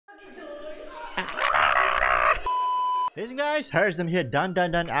Listen guys, Harissm here,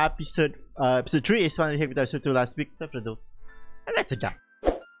 dandadan episode 3 is finally here with episode 2 last week. And let's go.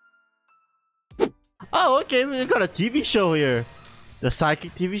 Oh, okay, we got a TV show here. The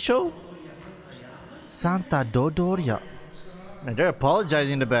psychic TV show? Santa Dodoria. Man, they're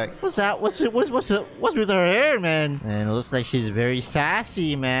apologizing in the back. What's that? What's with her hair, man? And it looks like she's very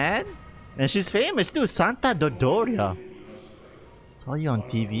sassy, man. And she's famous too, Santa Dodoria. Saw you on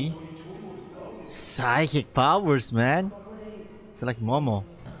TV. Psychic powers, man. It's like Momo.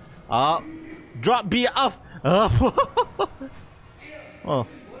 Oh, drop B off. Oh,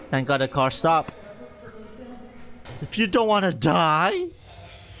 thank God the car stopped. If you don't want to die.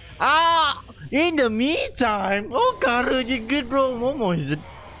 In the meantime, oh God, you good, bro. Momo is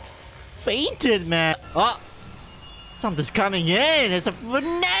fainted, man. Oh, something's coming in. It's a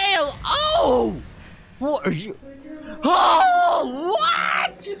nail. Oh, what are you? Oh,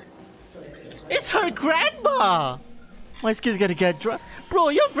 what? It's her grandma! My skin's gonna get dry. Bro,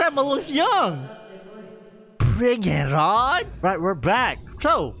 your grandma looks young! Bring it on! Right, we're back.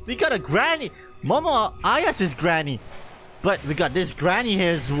 So, we got a granny. Momo Ayase's granny. But we got this granny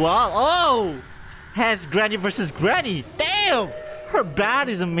here as well. Oh! Has granny versus granny. Damn! Her bat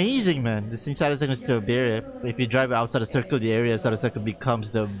is amazing, man. This inside thing is the barrier. If you drive outside the circle, the area outside the circle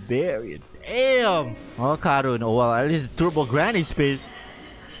becomes the barrier. Damn! Oh, Karun. Oh, well, at least turbo granny space.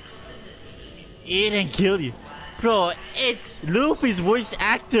 It didn't kill you. Bro, it's Luffy's voice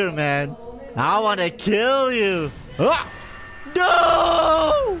actor, man. I wanna kill you. Ah!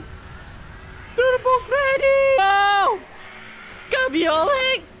 No! Turbo Granny! No! It's gonna be all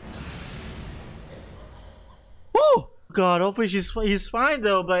heck! Oh! God, hopefully he's fine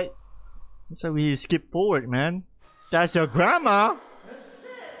though, but... So we skip forward, man. That's your grandma?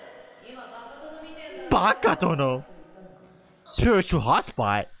 Bakatono! Spiritual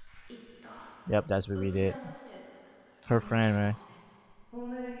hotspot. Yep, that's what we did. Her friend,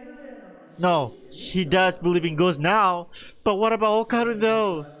 man. No, she does believe in ghosts now. But what about Okarun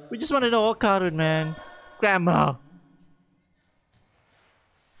though? We just want to know Okarun, man. Grandma.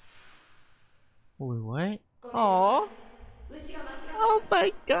 Wait, what? Aww. Oh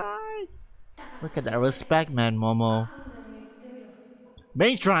my god. Look at that respect, man, Momo.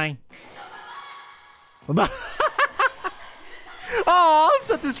 Main shrine. Oh, I'm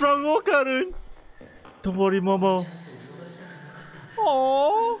something's wrong with Okarun. Don't worry, Momo.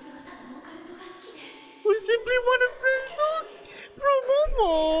 Oh, we simply want to play Bro,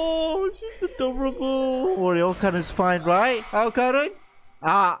 Momo. She's adorable. Don't worry, Okarun's fine, right? Okarun?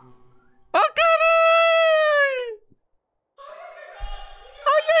 Okarun!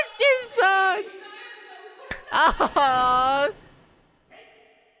 Oh, yes, son.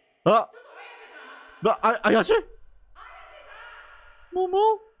 Ayase? Momo?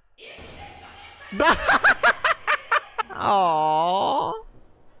 Aww,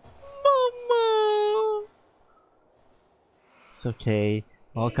 Momo. It's okay.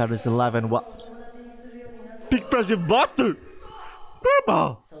 Okarun is alive and what? Big friends with Buster.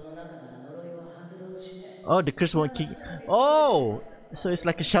 Grandma. Oh, the curse won't kick. Oh, so it's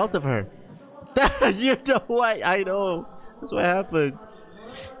like a shelter for her. You know what? I know. That's what happened.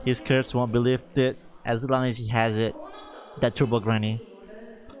 His curse won't be lifted as long as he has it. That Turbo Granny.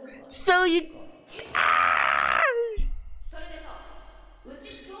 So you.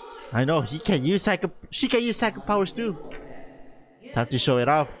 I know he can use she can use psychic powers too. Time to show it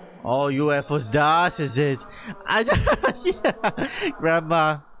off. All UFOs does is this. Yeah.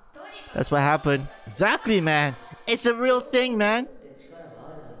 Grandma. That's what happened. Exactly, man. It's a real thing, man.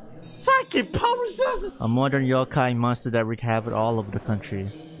 Psychic powers does it. A modern yokai monster that wreak havoc all over the country.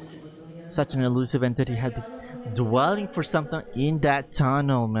 Such an elusive entity had been dwelling for something in that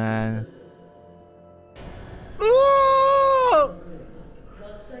tunnel, man. Ooh!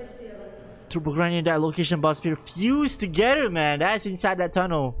 Turbo Granny and that location boss spirit fused together, man. That's inside that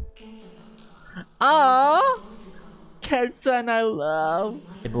tunnel. Aww! Ken-san, I love.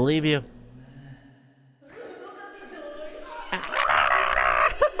 I believe you.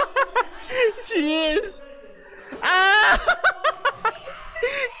 She is.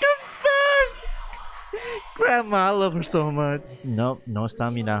 Confess! Grandma, I love her so much. Nope, no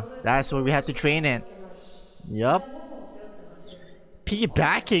stamina. That's where we have to train it. Yup.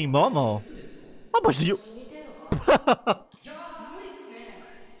 Piggybacking Momo. How much do you?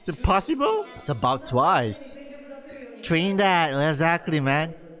 It's impossible? It's about twice. Train that, exactly,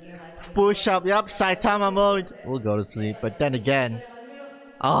 man. Push up, yup, Saitama mode. We'll go to sleep, but then again.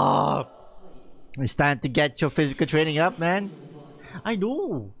 Oh, it's time to get your physical training up, man. I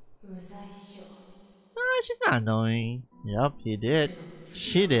know. She's not annoying. Yup, he did.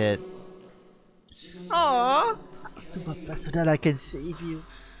 She did. Aww. to my best so that I can save you.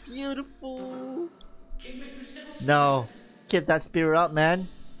 Beautiful. No. Keep that spirit up, man.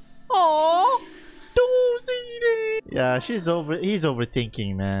 Oh, don't say it. Yeah, he's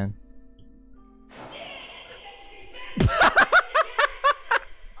overthinking, man.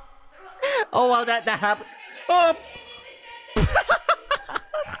 Oh well, that happened. Oh.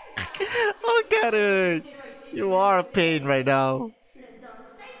 Oh god, you are a pain right now.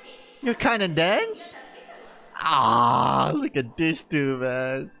 You're kind of dense. Ah, look at this dude,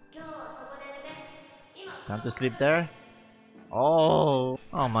 man. Time to sleep there. Oh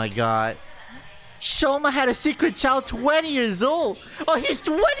my god. Shoma had a secret child 20 years old. Oh, he's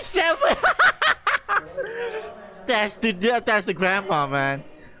 27. That's the grandma, man.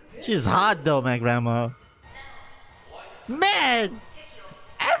 She's hot though, man, grandma. Man,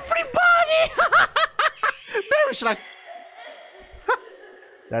 everybody. Very like.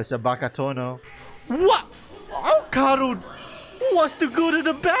 That's a Bakatono. What? Oh, Karun wants to go to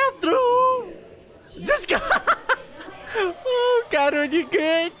the bathroom. Just go. Oh, Karun, you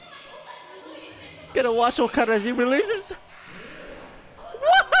good? Gonna watch Okada as he releases.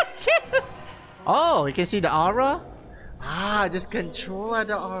 What? Oh, you can see the aura? Ah, just control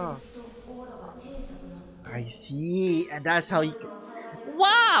the aura. I see. And that's how you...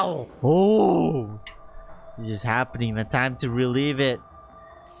 Wow! Oh! This is happening, man. Time to relieve it.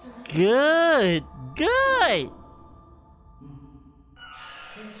 Good! Good!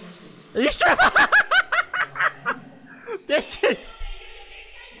 Are you sure? This is...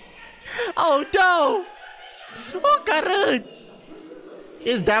 Oh no! Oh god!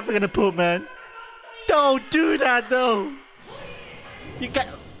 He's definitely gonna poop, man. Don't do that though! You got...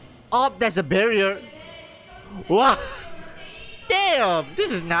 Oh, that's a barrier. Wow! Damn!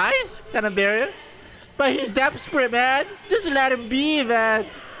 This is nice! Kind of barrier. But he's desperate, man. Just let him be, man.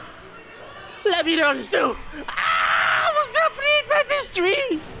 Let me know this too. Ah! What's happening, man? This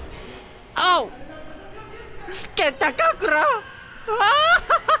tree! Oh! Kenta Kakura! Ah!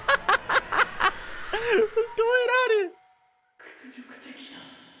 What's going on here?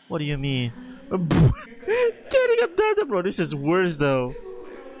 What do you mean? Getting up there, bro. This is worse though.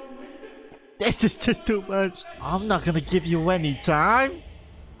 This is just too much. I'm not gonna give you any time.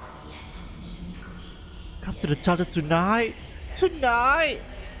 Come to the tunnel tonight. Tonight.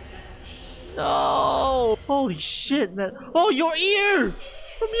 No. Holy shit, man. Oh, your ear.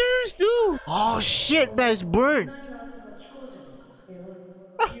 From yours too. Oh shit, that's burnt.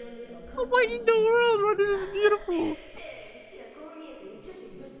 Oh my in the world, bro. This is beautiful.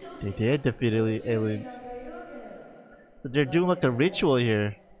 They did defeat aliens. So they're doing like a ritual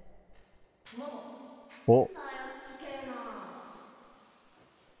here. Oh.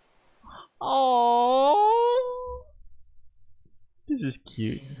 Oh. This is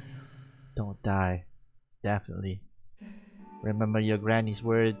cute. Don't die. Definitely. Remember your granny's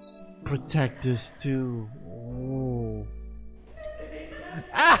words. Protect us too. Oh.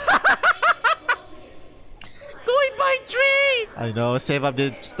 Going by tree! I know, save up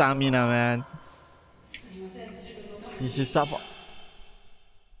the stamina, man. This is up.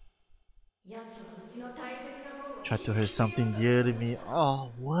 Try to hear something dear to me.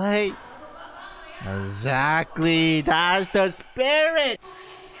 Oh, wait. Exactly. That's the spirit.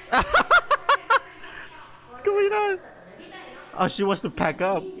 What's going on? Oh, she wants to pack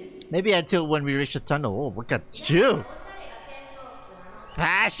up. Maybe until when we reach the tunnel. Oh, look at you.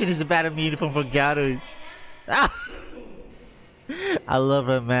 Fashion is a better uniform for Garos. I love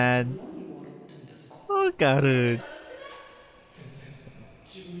her, man. Oh, Garos.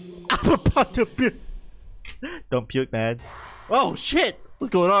 I'm about to puke. Don't puke, man. Oh, shit.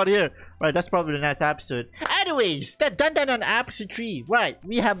 What's going on here? Right, that's probably the next episode. Anyways, that dandadan episode 3. Right,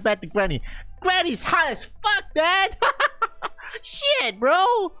 we have met the Granny. Granny's hot as fuck, man. Shit,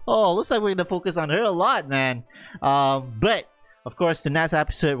 bro. Oh, looks like we're gonna focus on her a lot, man. But of course, the next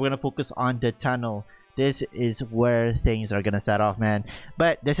episode we're gonna focus on the tunnel. This is where things are gonna set off, man.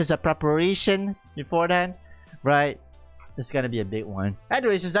 But this is a preparation before then, right? This is gonna be a big one.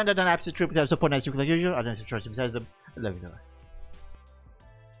 Anyways, it's dandadan episode 3 because I support nice people like usual. I don't know if you trust them. I love you.